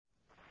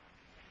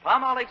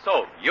Palmolive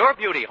Soap, Your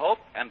Beauty Hope,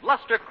 and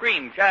Luster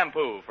Cream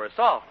Shampoo for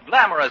soft,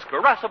 glamorous,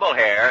 caressable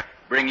hair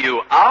bring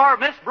you Our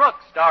Miss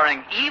Brooks,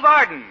 starring Eve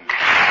Arden.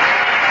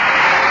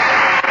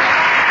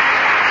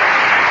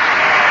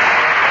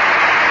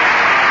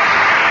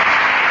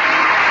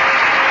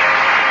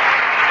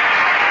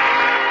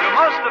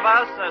 To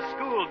us, a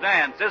school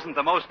dance isn't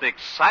the most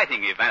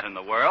exciting event in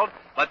the world,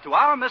 but to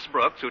our Miss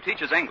Brooks, who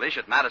teaches English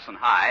at Madison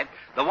High,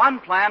 the one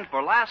planned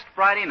for last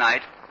Friday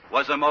night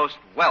was a most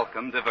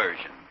welcome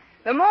diversion.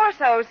 The more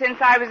so since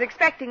I was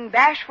expecting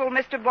bashful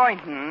Mr.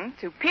 Boynton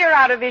to peer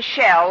out of his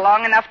shell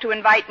long enough to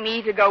invite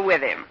me to go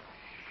with him.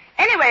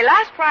 Anyway,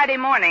 last Friday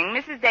morning,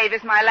 Mrs.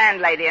 Davis, my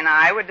landlady, and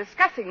I were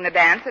discussing the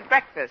dance at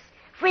breakfast.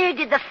 Where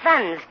did the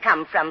funds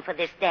come from for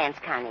this dance,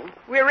 Connie?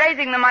 We're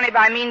raising the money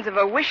by means of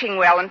a wishing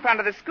well in front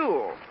of the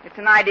school. It's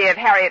an idea of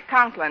Harriet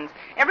Conklin's.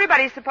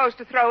 Everybody's supposed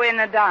to throw in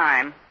a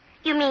dime.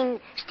 You mean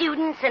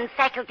students and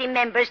faculty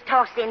members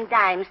toss in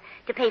dimes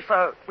to pay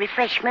for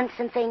refreshments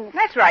and things?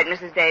 That's right,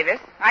 Mrs. Davis.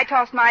 I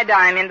tossed my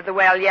dime into the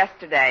well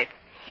yesterday.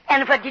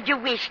 And what did you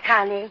wish,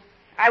 Connie?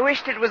 I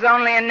wished it was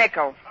only a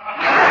nickel. I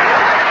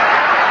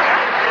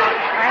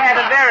had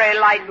a very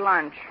light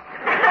lunch.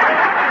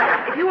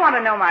 If you want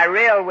to know my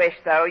real wish,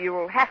 though, you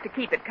will have to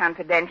keep it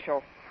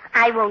confidential.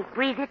 I won't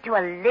breathe it to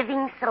a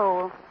living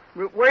soul.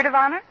 Word of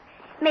honor?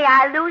 May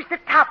I lose the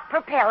top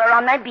propeller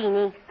on my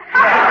beanie.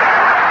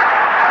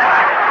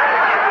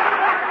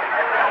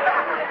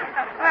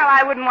 Well,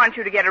 I wouldn't want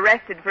you to get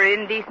arrested for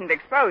indecent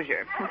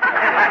exposure.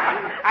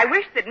 I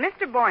wish that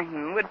Mr.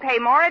 Boynton would pay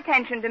more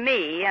attention to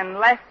me and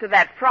less to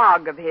that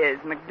frog of his,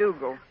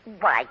 McDougal.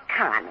 Why,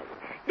 Connie,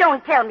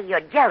 don't tell me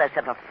you're jealous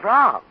of a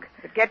frog.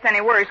 If it gets any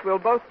worse, we'll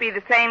both be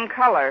the same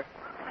color.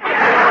 You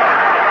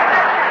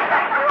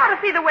ought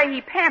to see the way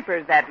he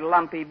pampers that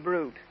lumpy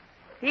brute.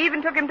 He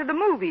even took him to the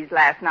movies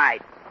last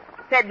night.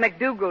 Said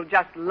McDougal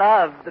just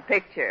loved the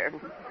picture.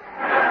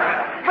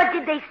 What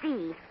did they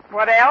see?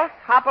 What else?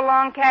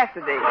 Hopalong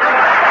Cassidy.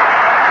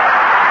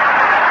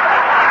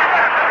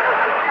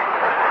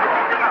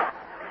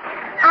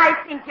 I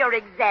think you're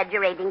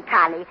exaggerating,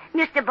 Connie.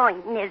 Mr.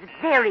 Boynton is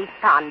very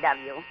fond of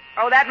you.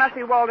 Oh, that must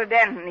be Walter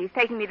Denton. He's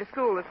taking me to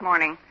school this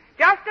morning.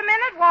 Just a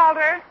minute,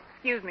 Walter.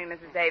 Excuse me,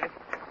 Mrs. Davis.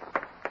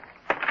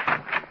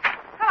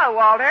 Hello,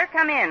 Walter.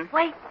 Come in.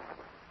 Wait.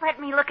 Let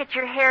me look at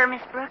your hair,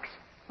 Miss Brooks.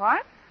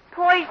 What?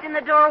 Poised in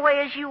the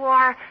doorway as you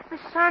are, the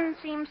sun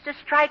seems to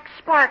strike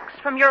sparks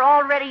from your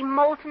already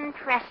molten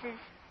tresses.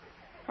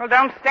 Well,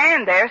 don't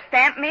stand there.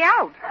 Stamp me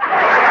out.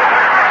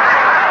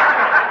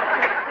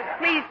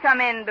 Please come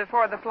in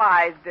before the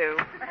flies do.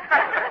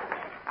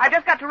 I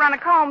just got to run a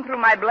comb through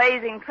my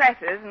blazing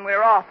tresses, and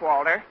we're off,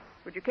 Walter.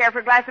 Would you care for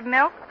a glass of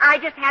milk? I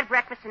just had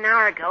breakfast an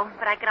hour ago,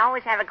 but I could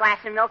always have a glass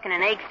of milk and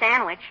an egg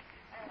sandwich.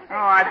 Oh,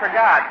 I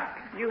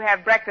forgot. You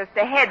have breakfast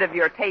ahead of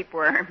your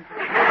tapeworm.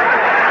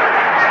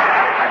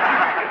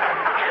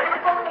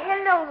 Oh,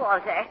 hello,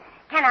 Walter.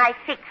 Can I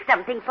fix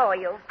something for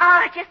you?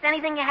 Oh, just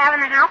anything you have in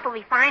the house will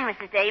be fine,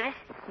 Mrs. Davis.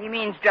 He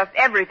means just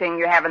everything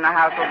you have in the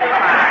house will be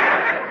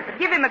fine. But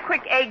give him a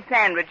quick egg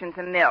sandwich and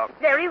some milk.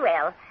 Very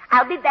well.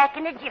 I'll be back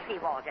in a jiffy,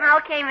 Walter.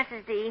 Okay,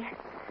 Mrs. D.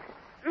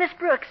 Miss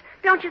Brooks,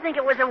 don't you think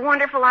it was a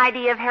wonderful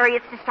idea of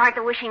Harriet's to start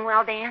the wishing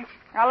well dance?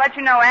 I'll let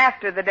you know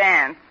after the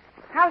dance.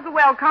 How's the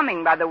well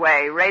coming, by the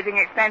way? Raising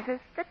expenses?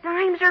 The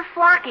dimes are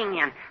flocking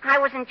in. I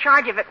was in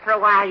charge of it for a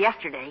while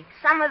yesterday.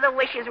 Some of the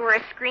wishes were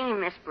a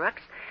scream, Miss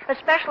Brooks,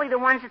 especially the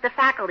ones that the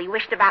faculty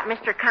wished about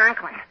Mr.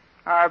 Conklin.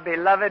 Our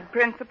beloved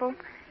principal?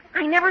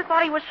 I never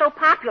thought he was so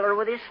popular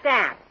with his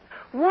staff.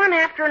 One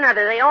after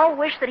another, they all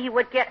wish that he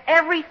would get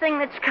everything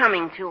that's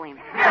coming to him.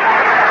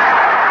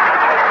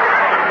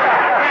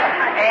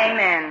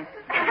 Amen.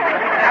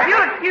 Now, if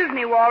you'll excuse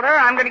me, Walter,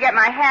 I'm going to get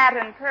my hat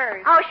and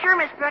purse. Oh, sure,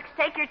 Miss Brooks.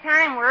 Take your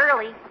time. We're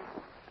early.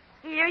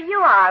 Here you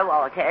are,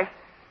 Walter.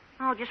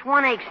 Oh, just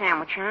one egg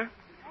sandwich, huh?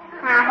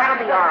 Well,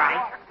 that'll be all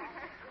right.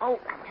 Oh,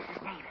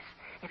 Mrs. Davis,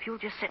 if you'll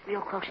just sit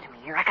real close to me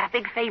here, I got a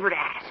big favor to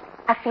ask.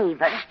 A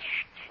favor?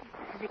 Shh.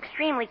 This is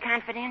extremely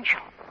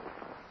confidential.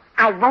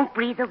 I won't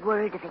breathe a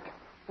word of it.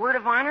 Word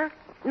of honor?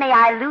 May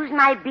I lose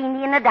my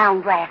beanie in a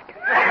downdraft.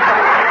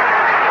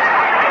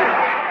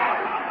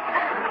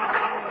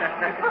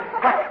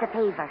 What's the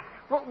favor?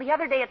 Well, the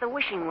other day at the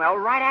wishing well,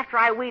 right after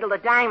I wheedled a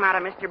dime out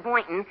of Mr.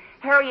 Boynton,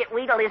 Harriet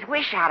wheedled his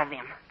wish out of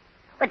him.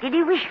 What did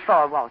he wish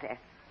for, Walter?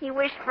 He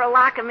wished for a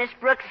lock of Miss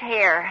Brooks'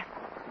 hair.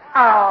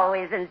 Oh,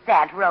 isn't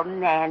that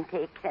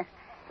romantic?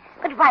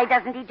 But why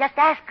doesn't he just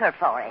ask her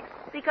for it?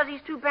 Because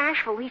he's too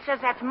bashful. He says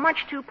that's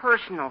much too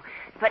personal.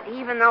 But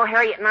even though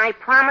Harriet and I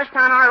promised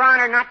on our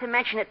honor not to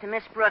mention it to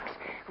Miss Brooks,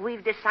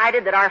 we've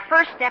decided that our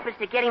first step is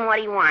to get him what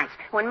he wants.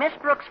 When Miss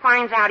Brooks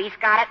finds out he's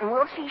got it, and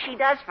we'll see she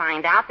does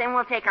find out, then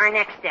we'll take our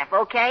next step,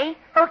 okay?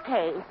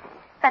 Okay.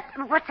 But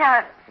what's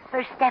our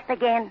first step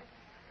again?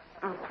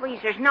 Oh, please,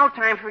 there's no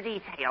time for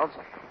details.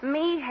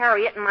 Me,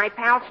 Harriet, and my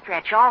pal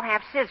Stretch all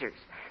have scissors.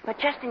 But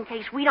just in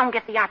case we don't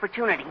get the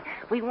opportunity,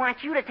 we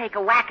want you to take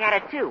a whack at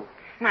it, too.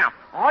 Now,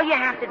 all you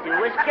have to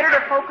do is get her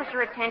to focus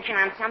her attention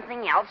on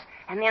something else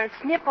and then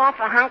snip off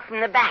a hunk from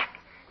the back.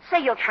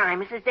 Say you'll try,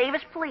 Mrs.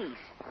 Davis, please.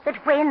 But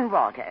when,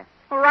 Walter?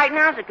 Well, right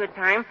now's a good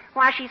time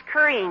while she's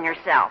currying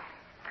herself.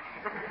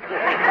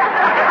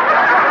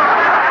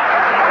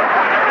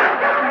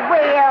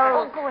 Well...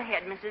 Oh, go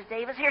ahead, Mrs.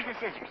 Davis. Here's the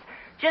scissors.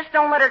 Just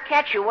don't let her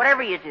catch you,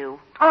 whatever you do.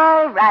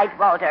 All right,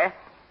 Walter.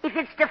 If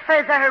it's to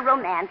further her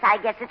romance, I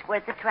guess it's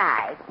worth a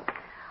try.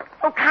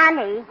 Oh,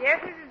 Connie. Yes,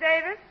 Mrs.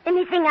 Davis?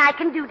 Anything I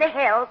can do to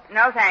help?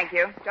 No, thank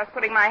you. Just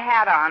putting my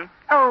hat on.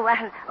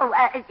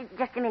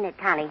 Just a minute,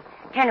 Connie.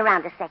 Turn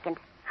around a second.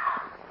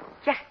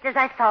 Just as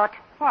I thought.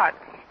 What?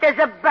 There's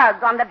a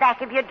bug on the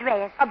back of your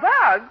dress. A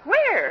bug?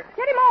 Where?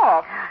 Get him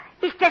off.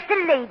 It's just a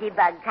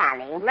ladybug,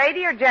 Connie.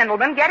 Lady or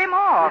gentleman, get him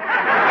off.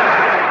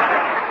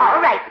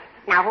 All right.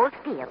 Now hold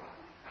still.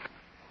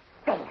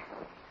 There.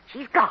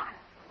 She's gone.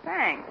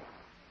 Thanks.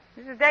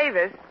 Mrs.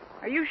 Davis,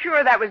 are you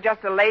sure that was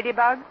just a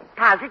ladybug?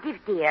 Positive,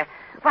 dear.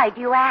 Why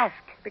do you ask?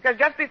 Because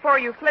just before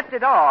you flipped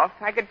it off,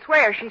 I could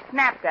swear she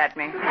snapped at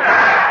me.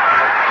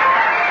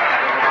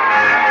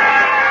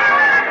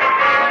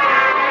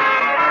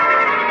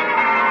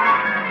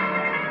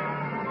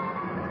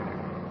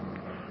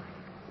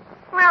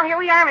 Well, here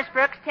we are, Miss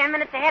Brooks, 10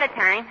 minutes ahead of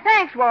time.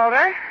 Thanks,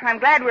 Walter. I'm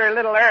glad we're a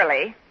little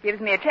early.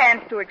 Gives me a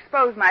chance to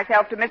expose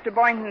myself to Mr.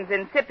 Boynton's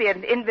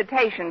incipient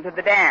invitation to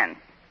the dance.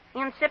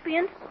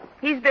 Incipient?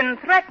 He's been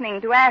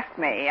threatening to ask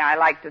me, I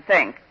like to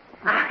think.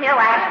 Oh, he'll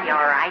ask you, all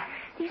right.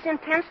 He's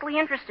intensely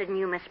interested in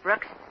you, Miss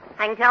Brooks.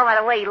 I can tell by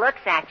the way he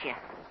looks at you.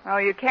 Oh,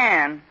 you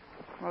can?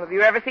 Well, have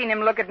you ever seen him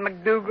look at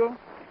McDougal?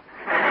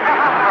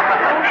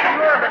 Oh,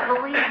 sure, but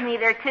believe me,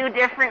 they're two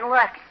different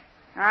looks.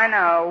 I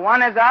know.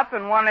 One is up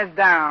and one is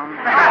down.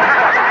 Well,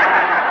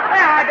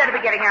 I'd better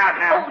be getting out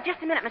now. Oh,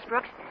 just a minute, Miss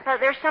Brooks.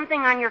 There's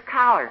something on your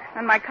collar.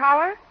 On my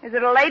collar? Is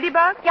it a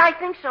ladybug? Yeah, I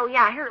think so.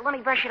 Yeah, here, let me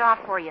brush it off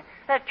for you.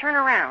 Turn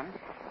around.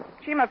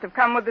 She must have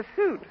come with the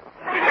suit. Go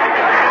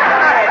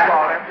ahead,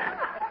 Walter.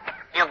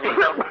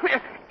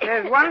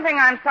 There's one thing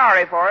I'm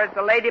sorry for. It's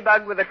a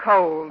ladybug with a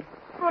cold.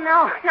 Oh,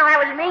 no, that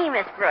was me,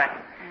 Miss Brooks.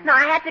 No,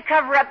 I had to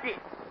cover up the...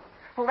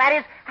 Well, that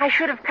is, I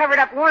should have covered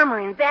up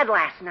warmer in bed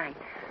last night.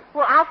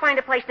 Well, I'll find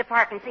a place to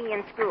park and see you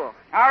in school.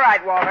 All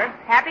right, Walter.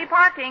 Happy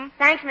parking.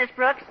 Thanks, Miss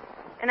Brooks.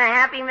 And a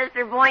happy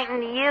Mr. Boynton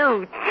to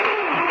you.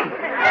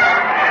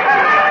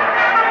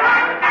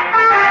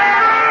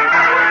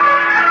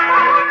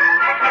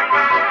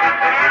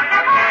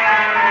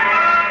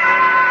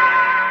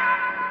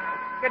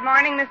 Good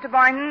morning, Mr.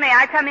 Boynton. May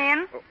I come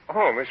in?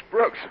 Oh, Miss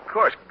Brooks, of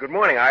course. Good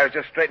morning. I was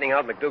just straightening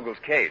out McDougal's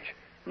cage.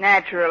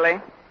 Naturally.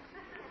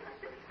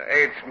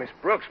 Hey, it's Miss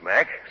Brooks,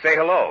 Mac. Say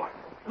hello.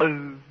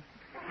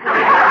 Hi,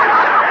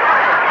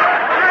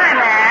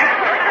 Mac.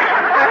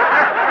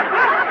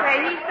 Say,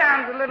 he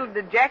sounds a little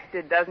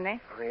dejected, doesn't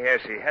he? Oh,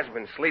 yes, he hasn't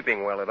been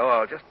sleeping well at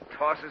all. Just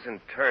tosses and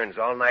turns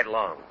all night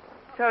long.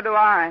 So do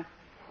I.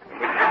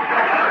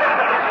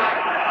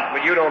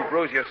 But you don't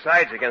bruise your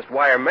sides against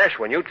wire mesh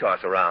when you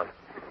toss around.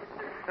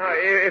 Now,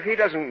 if he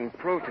doesn't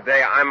improve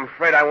today, I'm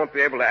afraid I won't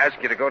be able to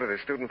ask you to go to the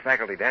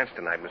student-faculty dance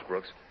tonight, Miss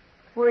Brooks.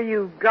 Were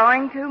you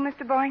going to,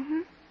 Mr.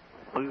 Boynton?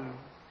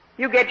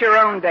 You get your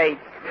own date.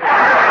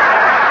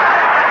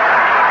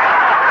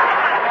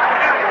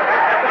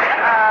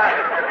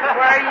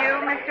 Were you,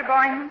 Mr.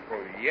 Boynton?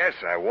 Well, yes,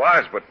 I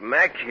was, but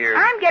Mac here...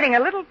 I'm getting a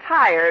little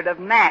tired of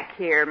Mac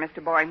here,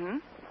 Mr.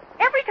 Boynton.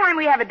 Every time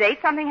we have a date,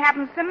 something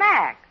happens to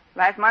Mac.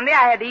 Last Monday,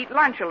 I had to eat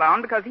lunch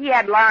alone because he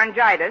had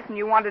laryngitis and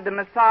you wanted to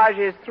massage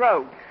his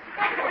throat.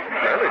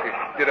 Well,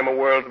 it did him a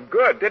world of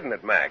good, didn't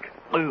it, Mac?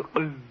 You're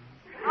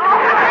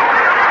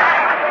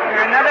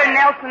another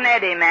Nelson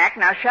Eddy, Mac.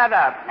 Now shut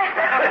up.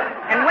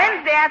 And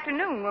Wednesday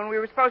afternoon, when we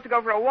were supposed to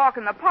go for a walk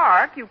in the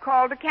park, you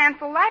called to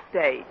cancel that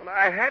date. Well,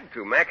 I had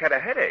to. Mac had a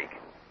headache.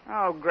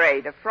 Oh,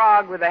 great. A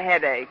frog with a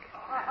headache.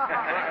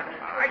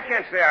 I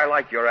can't say I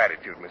like your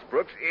attitude, Miss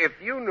Brooks. If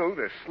you knew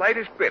the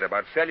slightest bit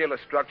about cellular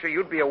structure,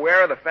 you'd be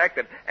aware of the fact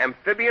that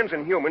amphibians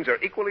and humans are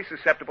equally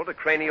susceptible to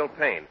cranial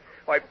pain.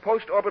 Why,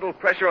 post-orbital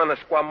pressure on the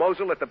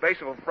squamosal at the base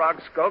of a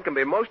frog's skull can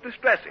be most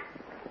distressing.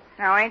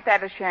 Now, ain't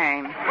that a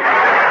shame?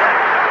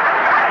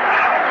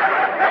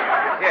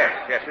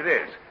 Yes, it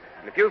is.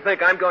 And if you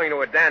think I'm going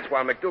to a dance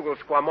while McDougal's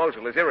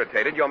squamosal is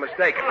irritated, you're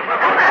mistaken.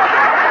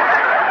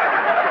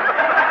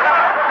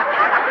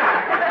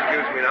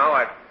 Excuse me now.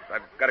 I've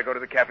got to go to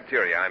the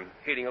cafeteria. I'm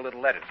heating a little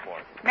lettuce for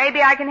him.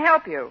 Maybe I can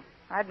help you.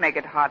 I'd make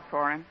it hot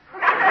for him. No,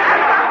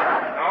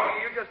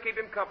 you just keep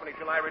him company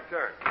till I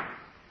return.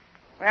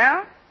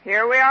 Well,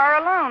 here we are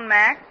alone,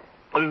 Mac.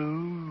 Oh,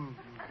 don't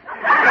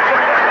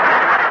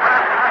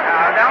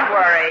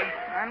worry.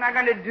 I'm not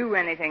going to do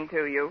anything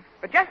to you.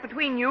 But just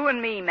between you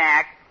and me,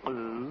 Mac,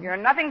 you're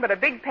nothing but a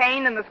big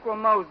pain in the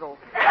squamosal.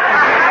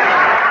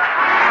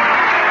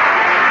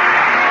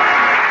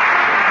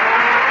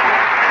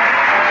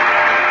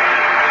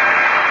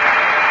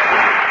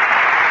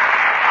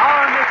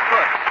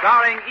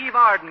 Starring Eve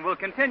Arden will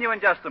continue in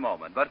just a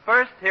moment. But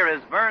first, here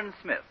is Vern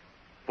Smith.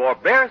 For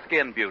bare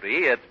skin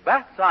beauty, it's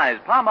bath-size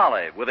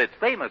Palmolive with its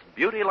famous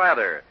beauty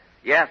lather.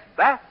 Yes,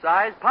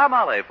 bath-size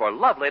Palmolive for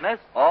loveliness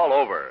all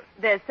over.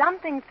 There's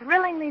something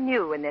thrillingly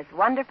new in this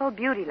wonderful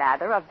beauty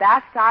lather of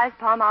bath-size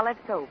Palmolive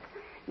soap.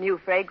 New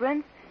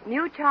fragrance,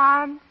 New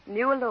charm,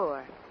 new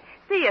allure.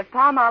 See if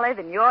Palmolive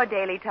in your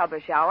daily tub or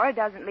shower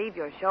doesn't leave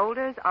your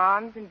shoulders,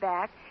 arms, and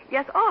back,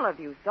 yes, all of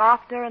you,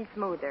 softer and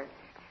smoother.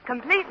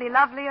 Completely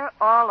lovelier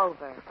all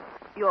over.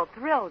 You'll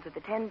thrill to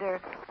the tender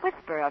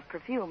whisper of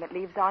perfume it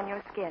leaves on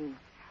your skin.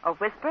 A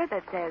whisper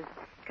that says,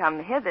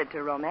 come hither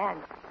to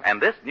romance.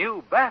 And this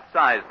new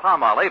bath-size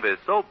Palmolive is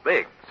so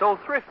big, so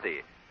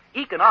thrifty,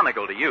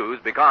 economical to use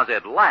because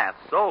it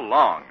lasts so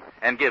long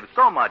and gives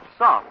so much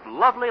soft,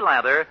 lovely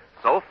lather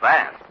so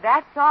fast.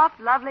 That soft,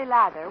 lovely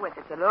lather with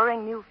its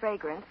alluring new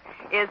fragrance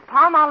is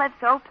Palmolive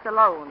soaps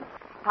alone.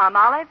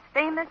 Palmolive's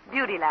famous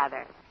beauty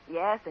lather.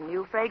 Yes, a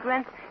new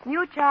fragrance,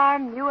 new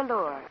charm, new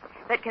allure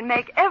that can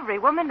make every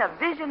woman a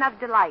vision of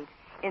delight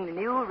in the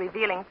new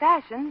revealing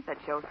fashions that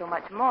show so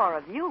much more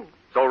of you.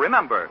 So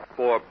remember,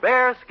 for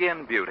bare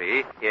skin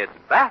beauty, it's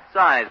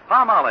bath-size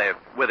Palmolive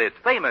with its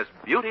famous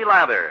beauty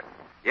lather.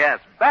 Yes,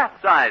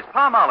 bath-size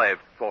Palmolive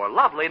for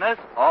loveliness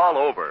all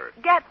over.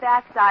 Get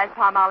bath-size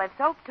Palmolive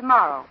soap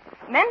tomorrow.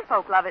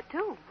 Menfolk love it,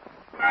 too.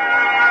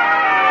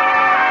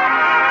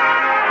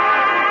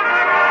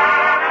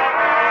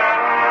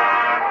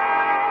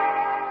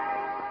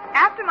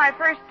 After my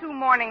first 2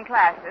 morning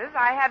classes,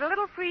 I had a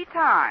little free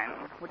time,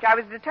 which I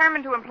was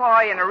determined to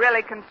employ in a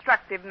really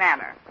constructive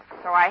manner.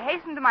 So I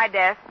hastened to my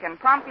desk and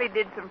promptly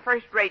did some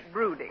first-rate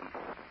brooding.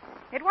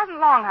 It wasn't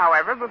long,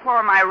 however,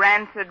 before my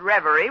rancid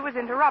reverie was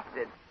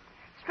interrupted.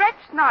 Stretch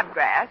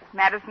Snodgrass,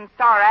 Madison's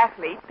star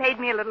athlete, paid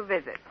me a little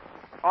visit.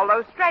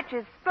 Although Stretch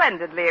is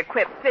splendidly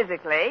equipped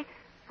physically,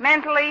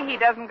 mentally he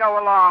doesn't go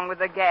along with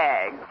the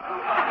gag.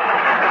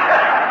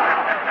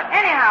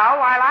 Anyhow,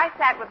 while I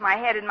sat with my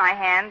head in my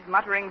hands,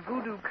 muttering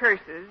voodoo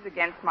curses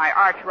against my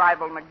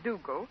arch-rival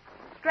McDougal,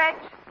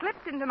 Stretch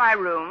slipped into my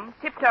room,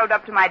 tiptoed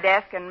up to my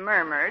desk, and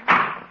murmured,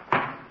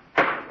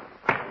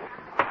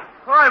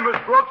 Hi, Miss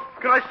Brooks.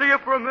 Can I see you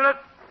for a minute?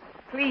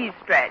 Please,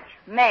 Stretch,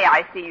 may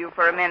I see you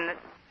for a minute?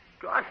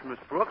 Gosh, Miss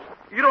Brooks,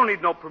 you don't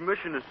need no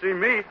permission to see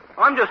me.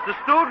 I'm just a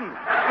student.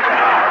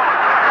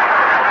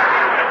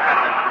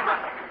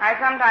 I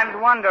sometimes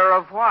wonder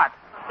of what.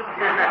 Sit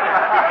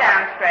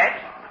down,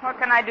 Stretch. What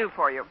can I do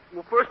for you?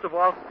 Well, first of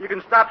all, you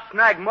can stop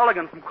Snag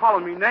Mulligan from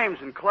calling me names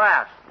in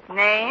class.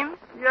 Name?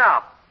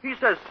 Yeah. He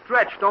says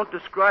Stretch don't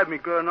describe me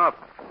good enough.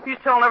 He's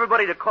telling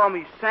everybody to call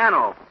me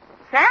Sano.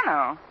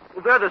 Sano?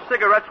 Well, they're the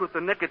cigarettes with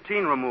the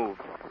nicotine removed.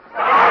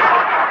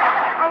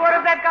 Well, what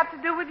has that got to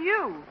do with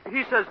you?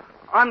 He says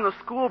I'm the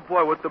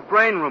schoolboy with the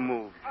brain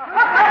removed.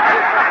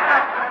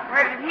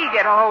 Where did he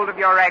get a hold of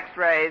your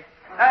x-rays?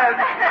 I'll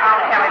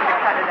tell him to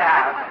cut it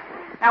out.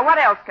 Now, what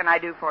else can I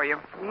do for you?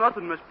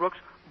 Nothing, Miss Brooks.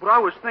 But I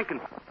was thinking,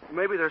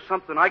 maybe there's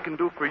something I can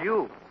do for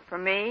you. For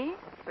me?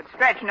 But,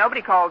 Stretch,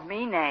 nobody calls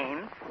me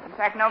names. In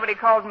fact, nobody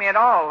calls me at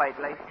all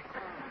lately.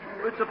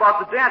 It's about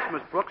the dance,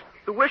 Miss Brooks.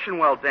 The Wishing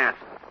Well dance.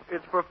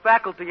 It's for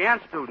faculty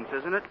and students,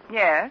 isn't it?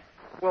 Yes.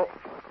 Well,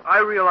 I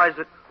realize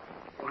that,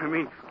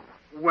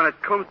 when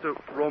it comes to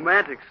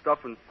romantic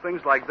stuff and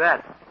things like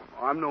that,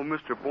 I'm no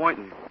Mr.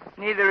 Boynton.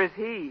 Neither is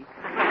he.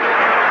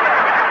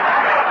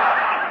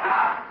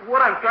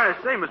 What I'm trying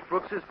to say, Miss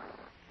Brooks, is,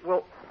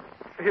 well,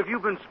 have you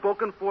been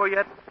spoken for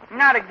yet?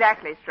 Not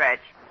exactly, Stretch.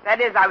 That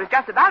is, I was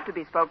just about to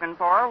be spoken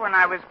for when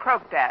I was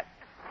croaked at.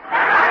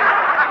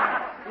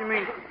 You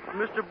mean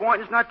Mr.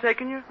 Boynton's not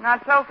taking you?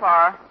 Not so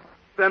far.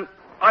 Then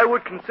I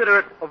would consider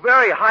it a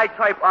very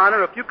high-type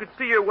honor if you could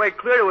see your way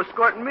clear to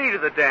escorting me to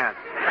the dance.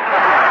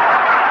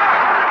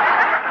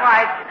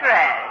 Why,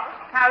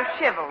 Stretch, how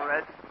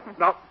chivalrous.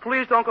 Now,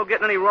 please don't go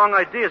getting any wrong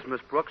ideas,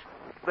 Miss Brooks.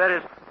 That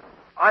is,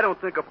 I don't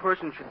think a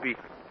person should be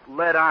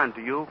led on,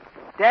 do you?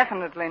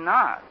 Definitely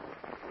not.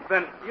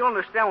 Then you'll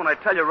understand when I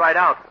tell you right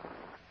out.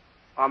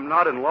 I'm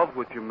not in love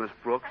with you, Miss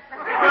Brooks.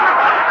 That's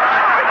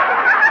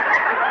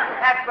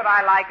what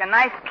I like, a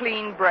nice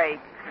clean break.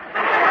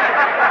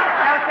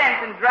 No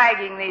sense in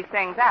dragging these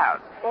things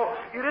out. Oh,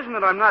 it isn't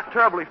that I'm not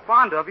terribly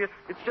fond of you.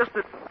 It's just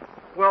that,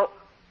 well,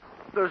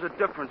 there's a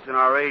difference in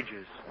our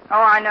ages.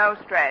 Oh, I know,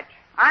 Stretch.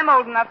 I'm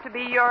old enough to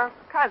be your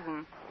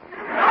cousin. You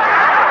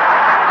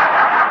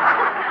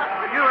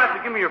don't have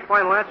to give me your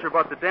final answer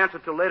about the dance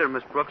until later,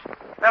 Miss Brooks.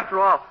 After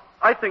all,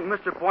 I think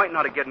Mr. Boynton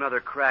ought to get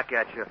another crack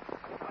at you.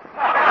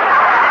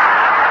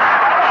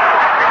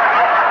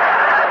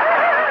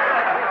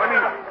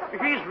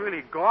 He's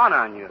really gone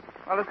on you.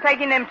 Well, it's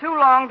taking him too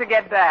long to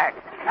get back.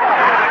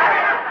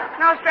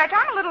 No, Stretch,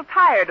 I'm a little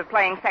tired of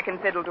playing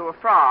second fiddle to a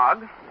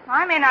frog.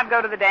 I may not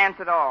go to the dance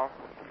at all.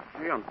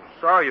 Gee, I'm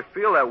sorry you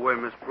feel that way,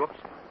 Miss Brooks.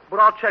 But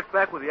I'll check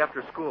back with you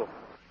after school.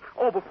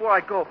 Oh, before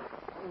I go,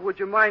 would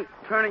you mind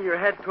turning your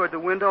head toward the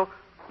window?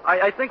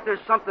 I think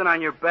there's something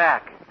on your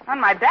back. On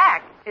my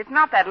back? It's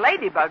not that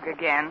ladybug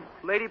again.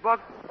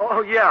 Ladybug?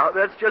 Oh, yeah,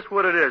 that's just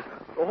what it is.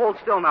 Well, hold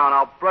still now, and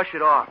I'll brush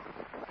it off.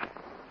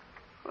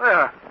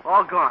 There,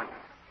 all gone.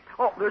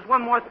 Oh, there's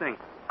one more thing.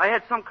 I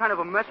had some kind of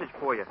a message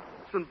for you.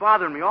 It's been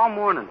bothering me all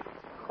morning.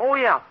 Oh,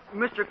 yeah,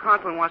 Mr.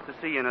 Conklin wants to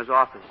see you in his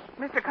office.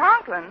 Mr.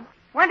 Conklin?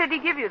 When did he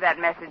give you that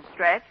message,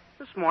 Stretch?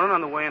 This morning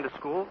on the way into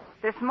school.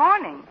 This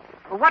morning?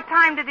 Well, what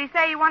time did he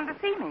say he wanted to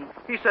see me?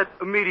 He said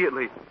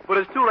immediately. But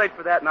it's too late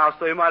for that now,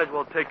 so you might as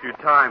well take your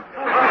time.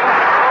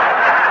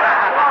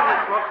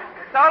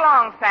 So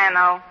long,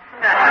 Sano.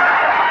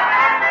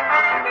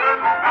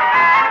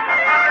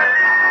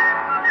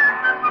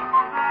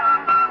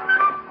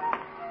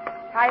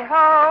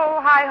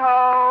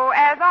 Hi-ho,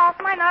 as off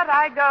my nut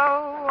I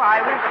go.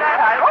 I wish that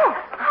I... Oh,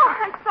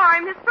 I'm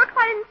sorry, Miss Brooks.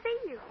 I didn't see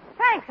you.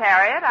 Thanks,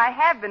 Harriet. I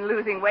have been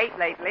losing weight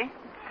lately.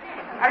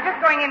 I was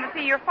just going in to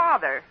see your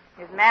father.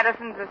 Is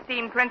Madison's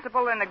esteemed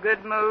principal in a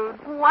good mood?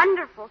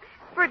 Wonderful.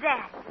 For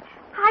Dad.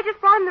 I just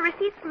brought him the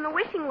receipts from the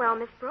wishing well,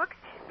 Miss Brooks.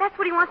 That's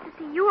what he wants to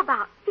see you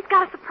about. He's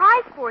got a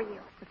surprise for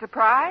you. A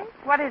surprise?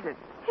 What is it?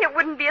 It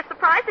wouldn't be a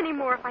surprise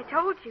anymore if I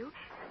told you.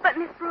 But,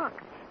 Miss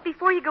Brooks,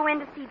 before you go in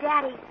to see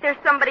Daddy, there's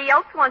somebody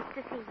else wants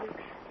to see you.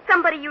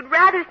 Somebody you'd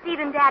rather see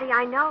than Daddy,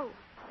 I know.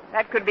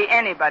 That could be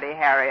anybody,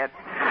 Harriet.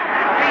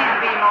 Please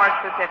be more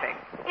specific.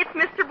 It's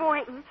Mr.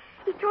 Boynton.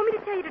 He told me to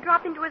tell you to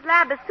drop into his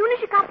lab as soon as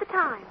you got the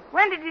time.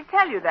 When did he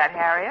tell you that,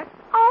 Harriet?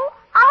 Oh,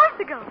 hours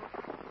ago.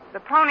 The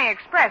Pony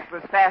Express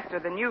was faster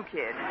than you,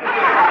 kid.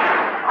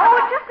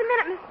 Oh, just a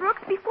minute, Miss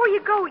Brooks. Before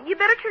you go, you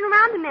better turn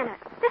around a minute.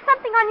 There's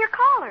something on your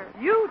collar.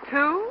 You,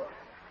 too?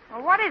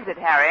 Well, what is it,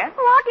 Harriet?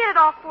 Oh, I'll get it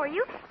off for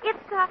you.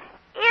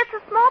 It's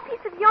a small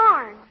piece of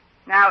yarn.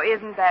 Now,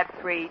 isn't that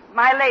sweet?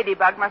 My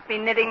ladybug must be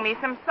knitting me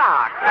some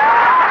socks.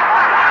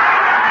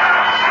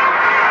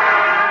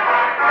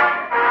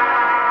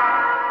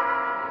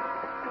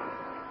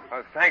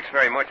 Thanks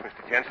very much,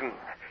 Mr. Jensen.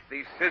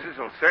 These scissors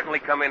will certainly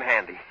come in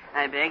handy.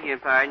 I beg your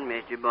pardon,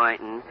 Mr.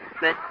 Boynton,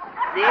 but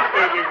these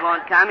scissors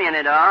won't come in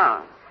at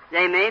all.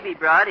 They may be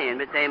brought in,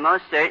 but they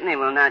most certainly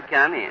will not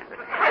come in.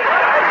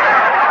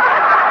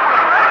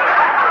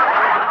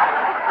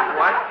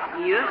 What?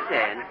 You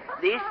said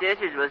these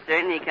scissors will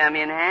certainly come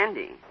in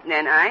handy.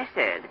 Then I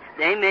said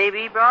they may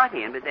be brought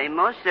in, but they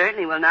most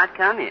certainly will not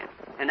come in.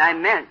 And I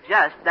meant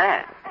just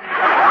that.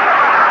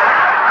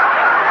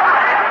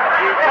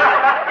 You see,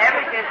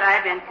 ever since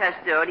I've been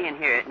custodian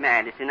here at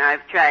Madison,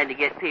 I've tried to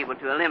get people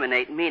to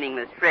eliminate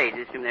meaningless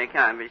phrases from their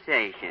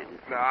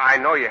conversations. I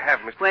know you have,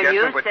 Mr. When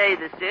Jensen, you but... say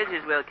the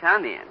scissors will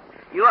come in,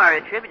 you are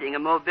attributing a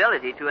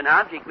mobility to an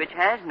object which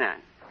has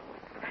none.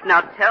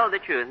 Now, tell the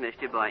truth,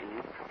 Mr.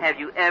 Boynton. Have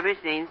you ever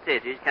seen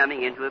scissors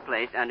coming into a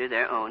place under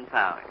their own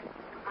power?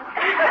 I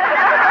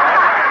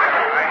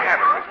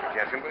haven't, Mr.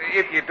 Jensen.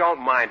 If you don't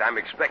mind, I'm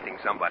expecting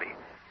somebody.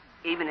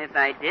 Even if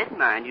I did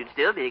mind, you'd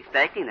still be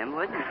expecting them,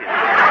 wouldn't you? Well,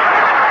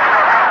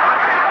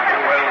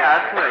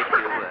 of course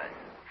you would.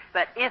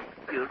 But if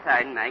you'll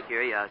pardon my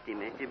curiosity,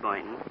 Mr.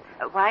 Boynton,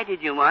 why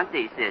did you want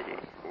these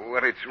scissors?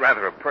 Well, it's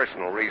rather a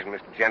personal reason,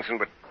 Mr. Jensen,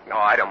 but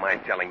I don't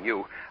mind telling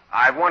you.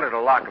 I've wanted a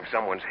lock of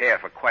someone's hair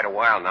for quite a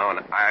while now, and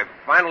I've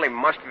finally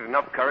mustered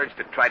enough courage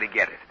to try to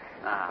get it.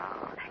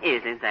 Oh,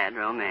 isn't that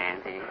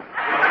romantic?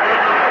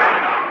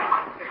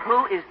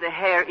 Who is the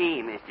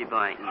hair-e, Mr.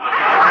 Boynton?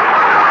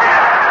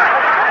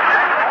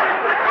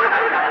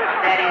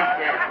 That is,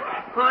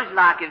 whose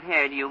lock of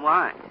hair do you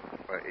want?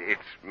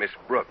 It's Miss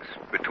Brooks,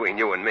 between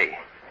you and me.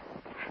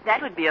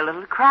 That would be a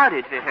little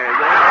crowded for her, but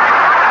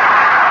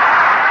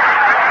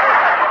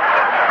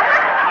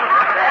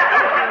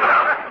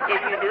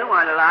if you do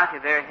want a lock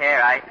of her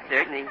hair, I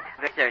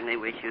certainly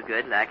wish you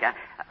good luck.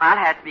 I'll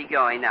have to be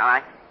going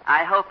now.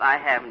 I hope I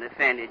haven't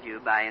offended you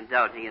by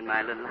indulging in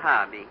my little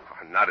hobby.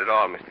 Oh, not at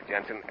all, Mr.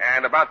 Jensen.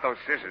 And about those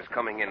scissors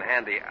coming in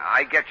handy,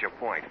 I get your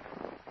point.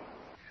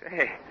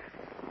 Say,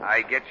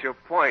 I get your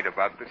point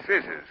about the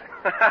scissors.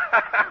 That's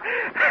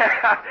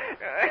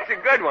a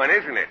good one,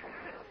 isn't it?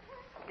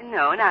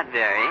 No, not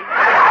very.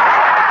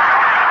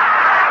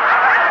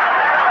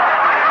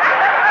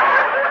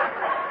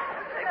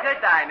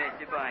 Goodbye,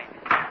 Mr. Boynton.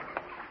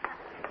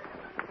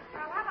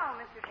 Well, hello,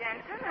 Mr.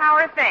 Jensen. How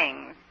are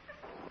things?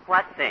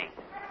 What thing?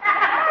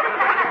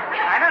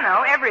 I don't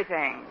know,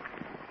 everything.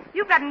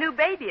 You've got a new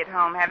baby at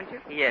home, haven't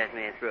you? Yes,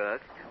 Miss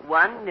Brooks.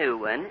 1 new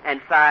one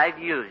and 5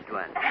 used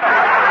ones. 6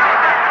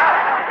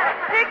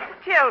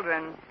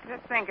 children.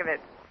 Just think of it.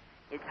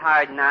 It's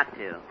hard not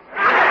to.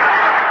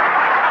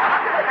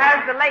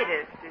 How's the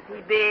latest? Is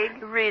he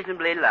big?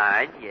 Reasonably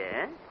large,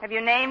 yes. Have you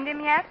named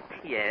him yet?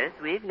 Yes,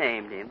 we've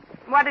named him.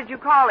 What did you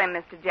call him,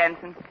 Mr.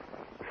 Jensen?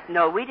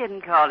 No, we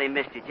didn't call him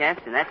Mr.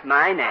 Jensen. That's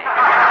my name.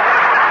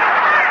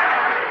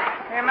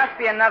 There must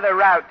be another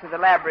route to the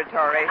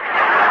laboratory.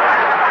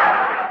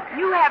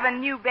 You have a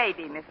new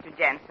baby, Mr.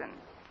 Jensen.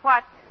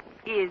 What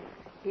is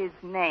his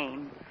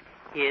name?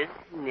 His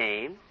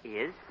name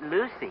is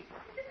Lucy.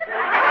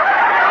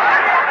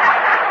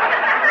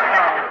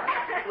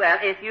 Well,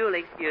 if you'll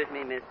excuse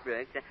me, Miss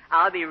Brooks,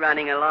 I'll be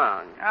running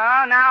along.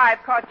 Oh, now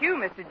I've caught you,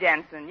 Mr.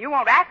 Jensen. You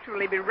won't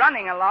actually be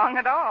running along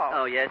at all.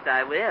 Oh, yes,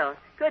 I will.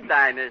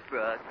 Goodbye, Miss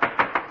Brooks.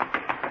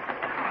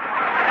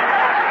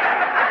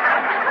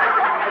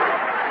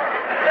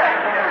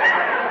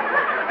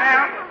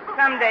 Well,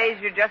 some days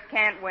you just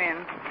can't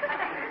win.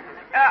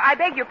 I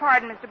beg your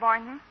pardon, Mr.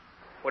 Boynton.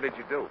 What did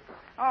you do?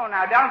 Oh,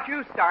 now, don't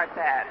you start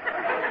that.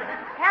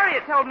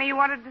 Harriet told me you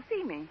wanted to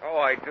see me. Oh,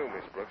 I do,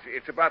 Miss Brooks.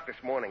 It's about this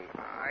morning.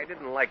 I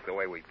didn't like the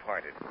way we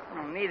parted.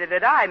 Well, neither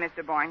did I,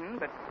 Mr. Boynton,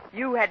 but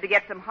you had to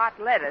get some hot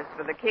lettuce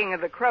for the king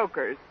of the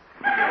croakers.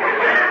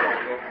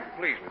 Oh,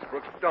 please, Miss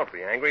Brooks, don't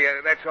be angry.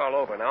 That's all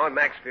over now, and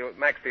Max feels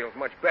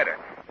much better.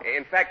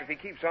 In fact, if he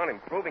keeps on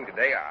improving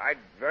today, I'd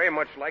very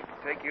much like to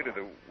take you to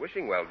the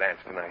wishing well dance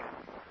tonight.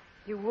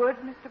 You would,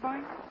 Mr.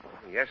 Boynton?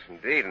 Yes,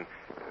 indeed, and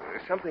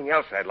there's something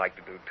else I'd like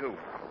to do, too.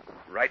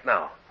 Right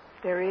now.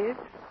 There is?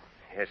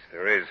 Yes,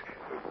 there is.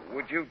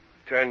 Would you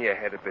turn your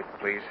head a bit,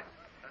 please?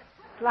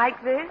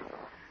 Like this?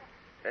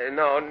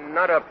 No,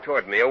 not up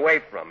toward me, away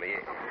from me.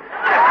 In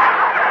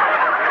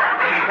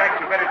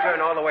fact, you better turn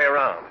all the way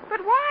around.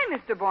 But why,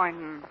 Mr.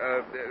 Boynton?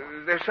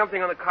 There's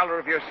something on the collar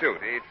of your suit.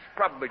 It's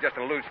probably just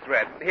a loose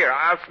thread. Here,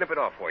 I'll snip it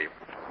off for you.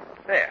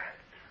 There.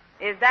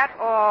 Is that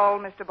all,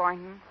 Mr.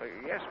 Boynton?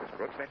 Yes, Miss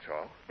Brooks, that's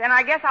all. Then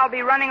I guess I'll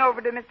be running over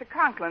to Mr.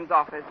 Conklin's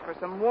office for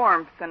some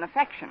warmth and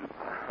affection.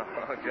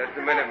 Oh, just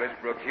a minute, Miss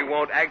Brooks. You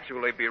won't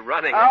actually be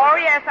running. Oh,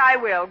 yes, I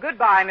will.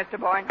 Goodbye, Mr.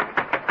 Boynton.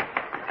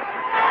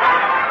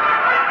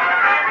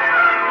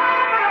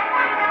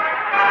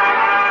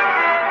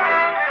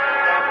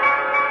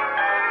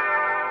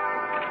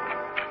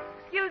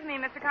 Excuse me,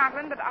 Mr.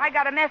 Conklin, but I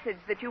got a message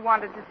that you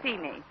wanted to see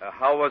me.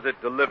 How was it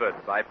delivered?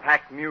 By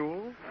pack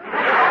mule?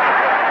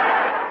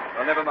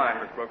 Well, never mind,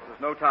 Miss Brooks.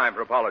 There's no time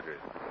for apologies.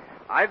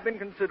 I've been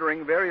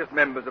considering various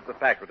members of the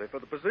faculty for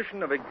the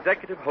position of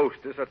executive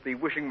hostess at the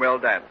Wishing Well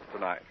dance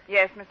tonight.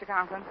 Yes, Mr.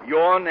 Conklin.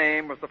 Your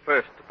name was the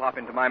first to pop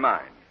into my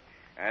mind.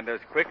 And as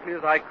quickly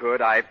as I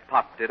could, I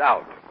popped it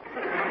out.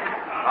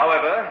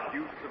 However,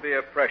 due to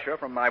severe pressure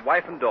from my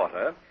wife and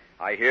daughter,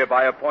 I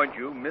hereby appoint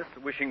you Miss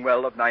Wishing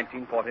Well of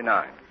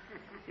 1949.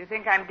 You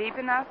think I'm deep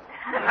enough?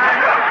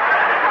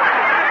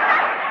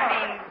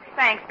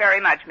 Thanks very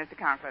much, Mr.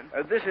 Conklin.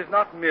 This is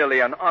not merely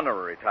an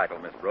honorary title,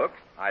 Miss Brooks.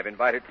 I've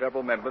invited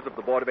several members of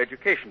the Board of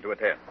Education to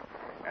attend.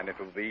 And it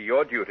will be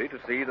your duty to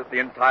see that the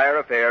entire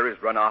affair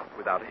is run off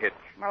without a hitch.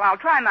 Well, I'll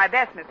try my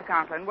best, Mr.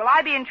 Conklin. Will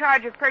I be in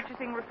charge of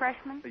purchasing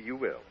refreshments? You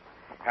will.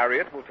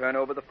 Harriet will turn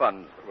over the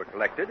funds that were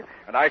collected,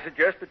 and I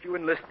suggest that you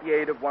enlist the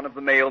aid of one of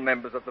the male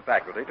members of the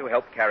faculty to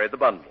help carry the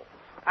bundles.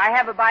 I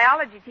have a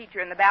biology teacher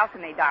in the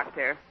balcony,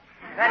 Doctor.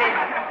 That is,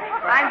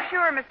 I'm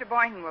sure Mr.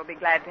 Boynton will be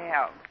glad to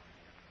help.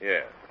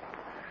 Yes.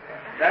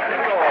 That is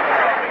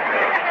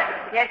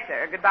all. Yes,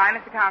 sir. Goodbye,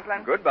 Mr.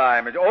 Conklin. Goodbye,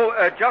 Miss...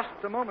 Oh, just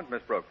a moment,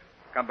 Miss Brooks.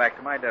 Come back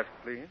to my desk,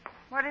 please.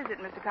 What is it,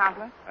 Mr.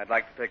 Conklin? I'd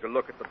like to take a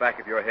look at the back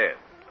of your head.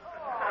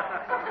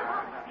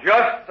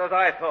 Just as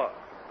I thought.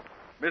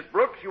 Miss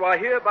Brooks, you are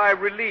hereby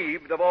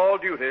relieved of all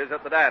duties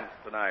at the dance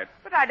tonight.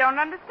 But I don't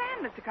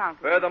understand, Mr.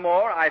 Conklin.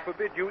 Furthermore, I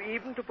forbid you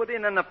even to put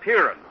in an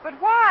appearance. But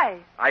why?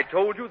 I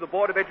told you the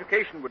Board of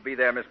Education would be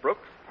there, Miss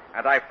Brooks,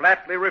 and I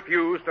flatly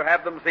refuse to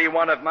have them see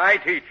one of my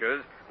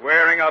teachers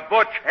wearing a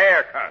butch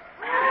haircut.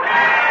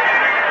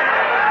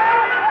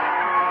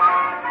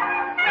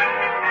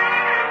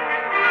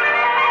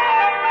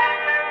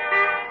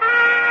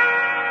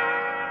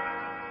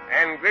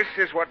 And this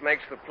is what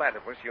makes the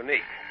platypus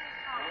unique.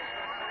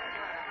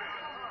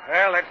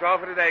 Well, that's all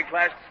for today.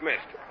 Class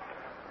dismissed.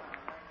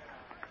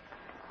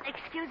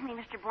 Excuse me,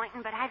 Mr.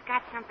 Boynton, but I've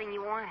got something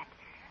you wanted.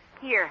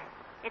 Here,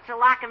 it's a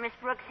lock of Miss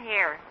Brooks'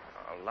 hair.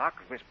 A lock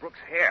of Miss Brooks'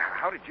 hair.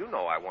 How did you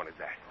know I wanted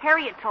that?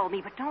 Harriet told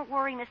me, but don't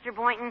worry, Mr.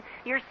 Boynton.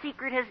 Your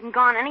secret hasn't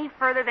gone any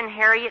further than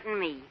Harriet and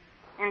me.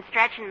 And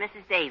Stretch and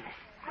Mrs. Davis.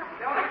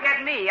 Don't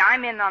forget me.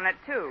 I'm in on it,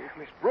 too.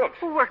 Miss Brooks.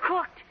 Oh, we're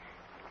cooked.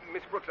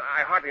 Miss Brooks,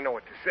 I hardly know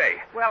what to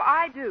say. Well,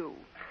 I do.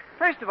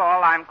 First of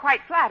all, I'm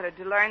quite flattered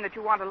to learn that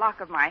you want a lock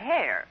of my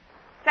hair.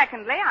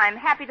 Secondly, I'm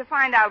happy to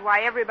find out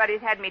why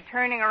everybody's had me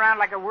turning around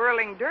like a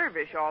whirling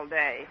dervish all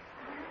day.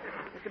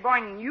 Mr.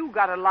 Boynton, you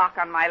got a lock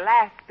on my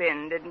last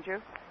spin, didn't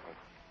you?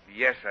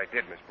 Yes, I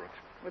did, Miss Brooks.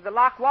 With the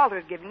lock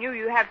Walter's given you,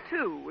 you have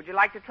 2. Would you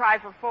like to try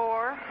for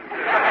 4?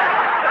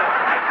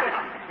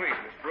 Please,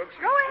 Miss Brooks.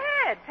 Go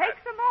ahead. Take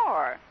some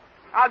more.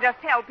 I'll just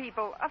tell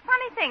people a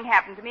funny thing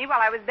happened to me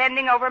while I was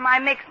bending over my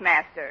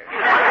Mixmaster.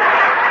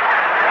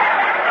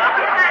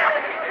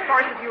 Of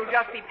course, if you'll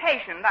just be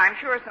patient, I'm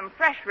sure some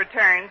fresh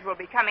returns will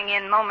be coming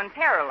in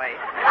momentarily.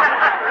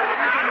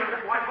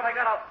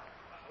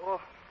 Oh,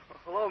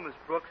 hello, Miss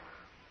Brooks.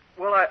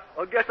 Well, I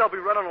guess I'll be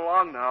running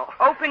along now.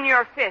 Open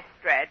your fist,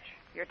 Stretch.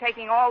 You're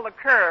taking all the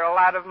curl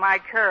out of my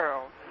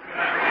curl.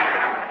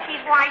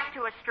 She's wise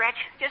to a Stretch.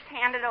 Just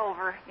hand it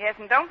over. Yes,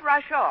 and don't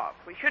rush off.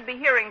 We should be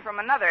hearing from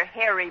another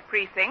hairy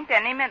precinct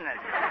any minute.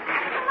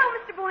 Hello,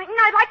 Mr. Boynton.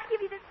 I'd like to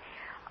give you this...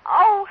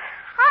 Oh,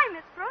 hi,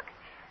 Miss Brooks.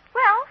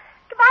 Well,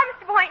 goodbye,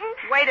 Mr. Boynton.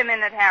 Wait a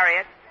minute,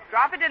 Harriet.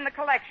 Drop it in the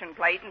collection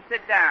plate and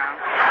sit down.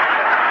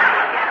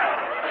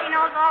 She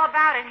knows all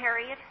about it,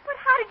 Harriet. But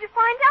how did you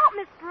find out,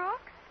 Miss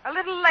Brooks? A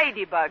little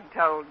ladybug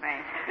told me.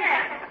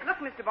 Look,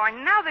 Mr.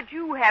 Boynton, now that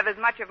you have as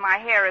much of my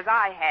hair as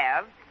I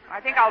have, I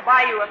think I'll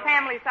buy you a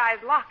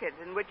family-sized locket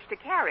in which to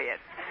carry it.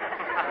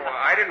 Oh,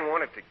 I didn't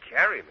want it to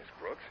carry, Miss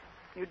Brooks.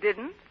 You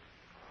didn't?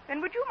 Then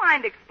would you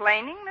mind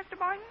explaining, Mr.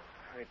 Boynton?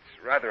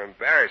 It's rather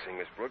embarrassing,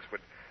 Miss Brooks, but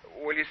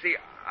Well, you see,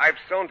 I've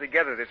sewn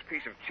together this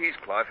piece of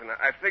cheesecloth, and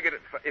I figured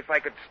if I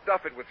could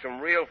stuff it with some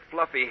real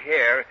fluffy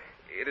hair,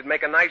 it'd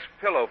make a nice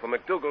pillow for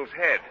McDougal's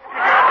head.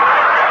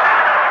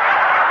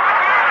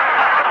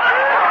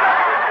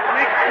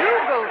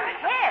 McDougal's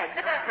head?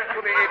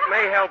 Well, it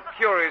may help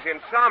cure his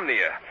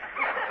insomnia.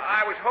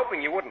 I was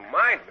hoping you wouldn't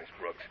mind, Miss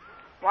Brooks.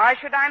 Why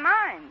should I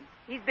mind?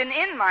 He's been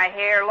in my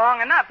hair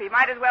long enough. He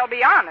might as well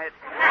be on it.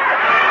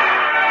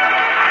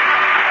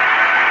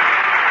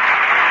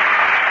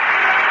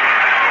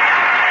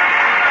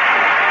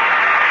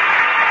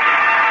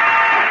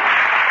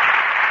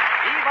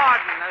 Eve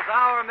Arden as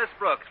our Miss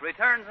Brooks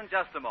returns in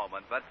just a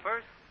moment, but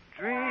first...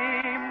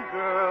 Dream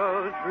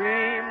girl,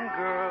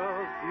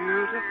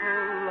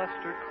 beautiful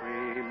luster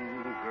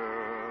cream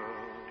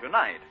girl.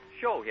 Tonight,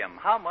 show him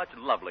how much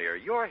lovelier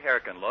your hair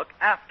can look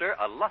after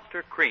a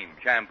Luster Cream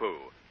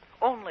shampoo.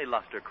 Only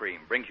Luster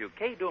Cream brings you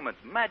Kay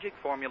Dumit's magic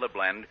formula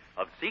blend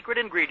of secret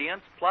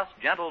ingredients plus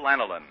gentle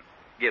lanolin.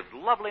 Gives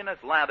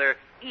loveliness lather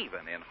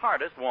even in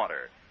hardest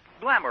water.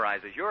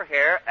 Glamorizes your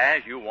hair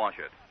as you wash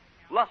it.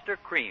 Luster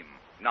Cream,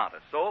 not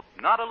a soap,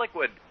 not a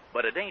liquid,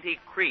 but a dainty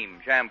cream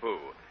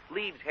shampoo.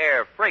 Leaves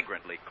hair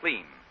fragrantly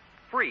clean,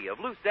 free of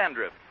loose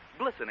dandruff,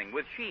 glistening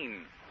with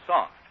sheen,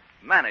 soft,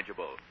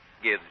 manageable.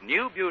 Gives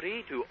new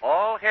beauty to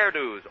all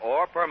hairdos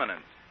or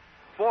permanents.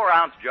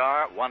 4-ounce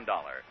jar, $1.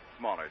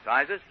 Smaller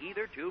sizes,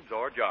 either tubes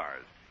or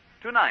jars.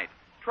 Tonight,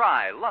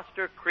 try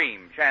Luster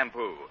Cream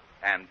shampoo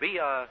and be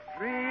a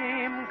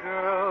Dream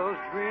girl,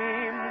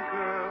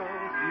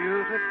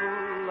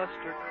 beautiful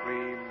luster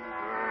cream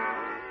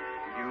girl.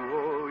 You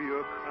owe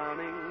your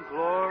crowning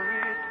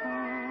glory to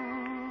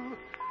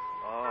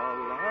a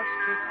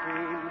luster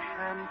cream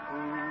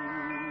shampoo.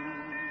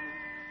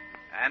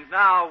 And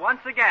now,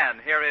 once again,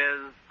 here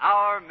is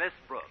our Miss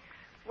Brooks.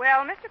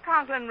 Well, Mr.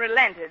 Conklin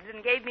relented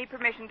and gave me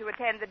permission to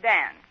attend the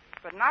dance,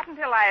 but not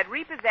until I had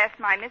repossessed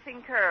my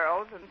missing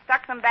curls and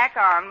stuck them back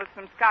on with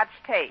some Scotch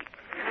tape.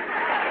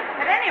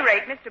 At any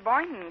rate, Mr.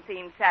 Boynton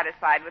seemed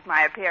satisfied with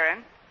my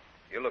appearance.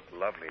 You look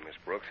lovely, Miss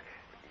Brooks.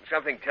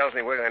 Something tells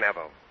me we're going to have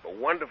a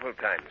wonderful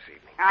time this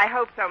evening. I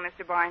hope so,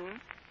 Mr.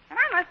 Boynton. And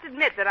I must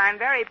admit that I'm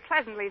very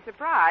pleasantly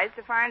surprised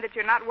to find that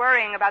you're not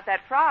worrying about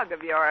that frog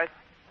of yours.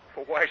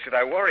 Well, why should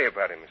I worry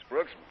about him, Miss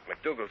Brooks?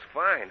 McDougal's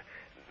fine.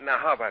 Now,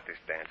 how about this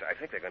dance? I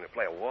think they're going to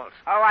play a waltz.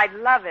 Oh, I'd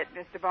love it,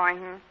 Mr.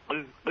 Boynton.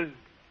 On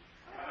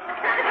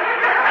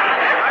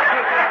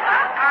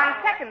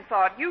second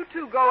thought, you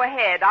two go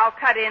ahead. I'll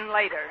cut in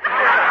later.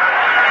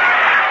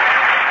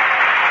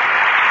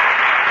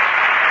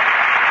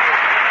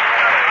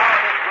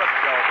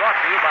 Brought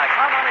to you by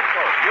Palmolive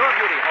Soap, Your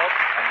Beauty Hope,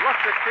 and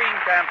Luster Cream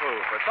Shampoo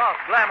for soft,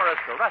 glamorous,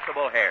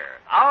 caressable hair.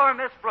 Our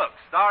Miss Brooks,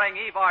 starring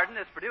Eve Arden,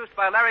 is produced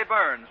by Larry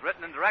Burns,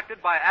 written and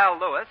directed by Al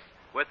Lewis,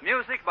 with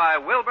music by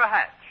Wilbur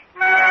Hatch.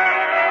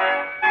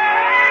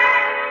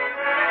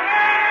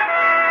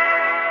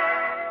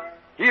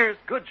 Here's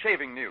good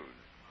shaving news.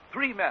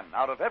 3 men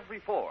out of every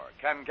 4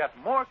 can get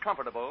more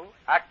comfortable,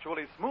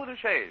 actually smoother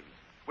shaves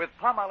with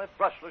Palmolive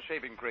Brushless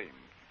Shaving Cream.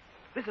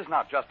 This is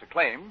not just a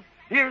claim.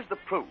 Here's the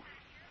proof.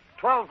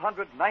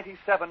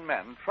 1,297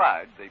 men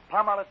tried the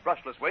Palmolive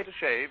Brushless way to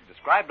shave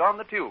described on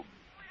the tube.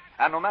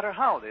 And no matter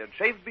how they had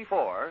shaved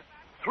before,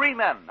 3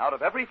 men out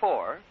of every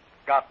 4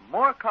 got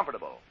more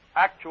comfortable,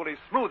 actually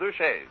smoother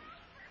shaves.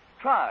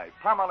 Try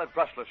Palmolive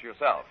Brushless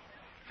yourself.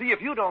 See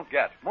if you don't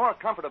get more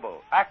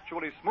comfortable,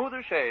 actually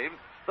smoother shaves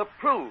the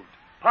proved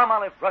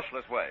Palmolive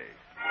Brushless way.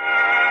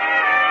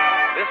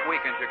 This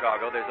week in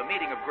Chicago, there's a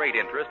meeting of great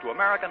interest to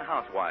American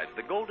housewives,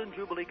 the Golden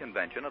Jubilee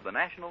Convention of the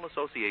National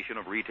Association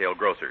of Retail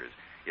Grocers.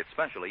 It's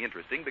especially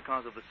interesting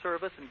because of the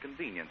service and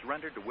convenience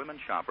rendered to women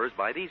shoppers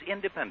by these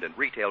independent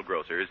retail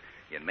grocers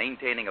in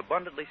maintaining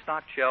abundantly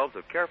stocked shelves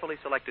of carefully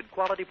selected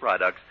quality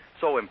products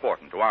so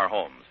important to our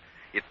homes.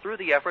 It's through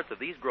the efforts of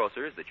these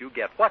grocers that you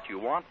get what you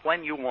want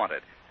when you want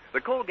it. The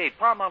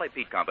Colgate-Palmolive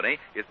Peat Company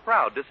is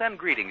proud to send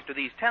greetings to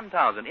these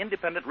 10,000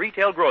 independent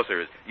retail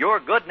grocers, your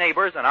good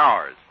neighbors and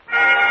ours.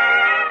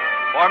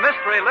 For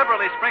mystery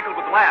liberally sprinkled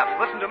with laughs,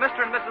 listen to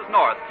Mr. and Mrs.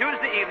 North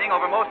Tuesday evening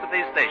over most of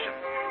these stations.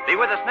 Be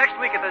with us next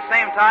week at the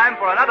same time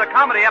for another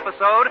comedy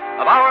episode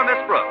of Our Miss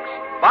Brooks.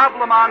 Bob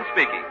Lamont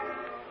speaking.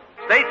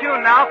 Stay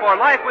tuned now for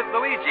Life with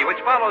Luigi, which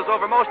follows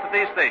over most of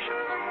these stations.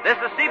 This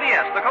is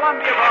CBS, the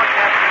Columbia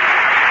Broadcasting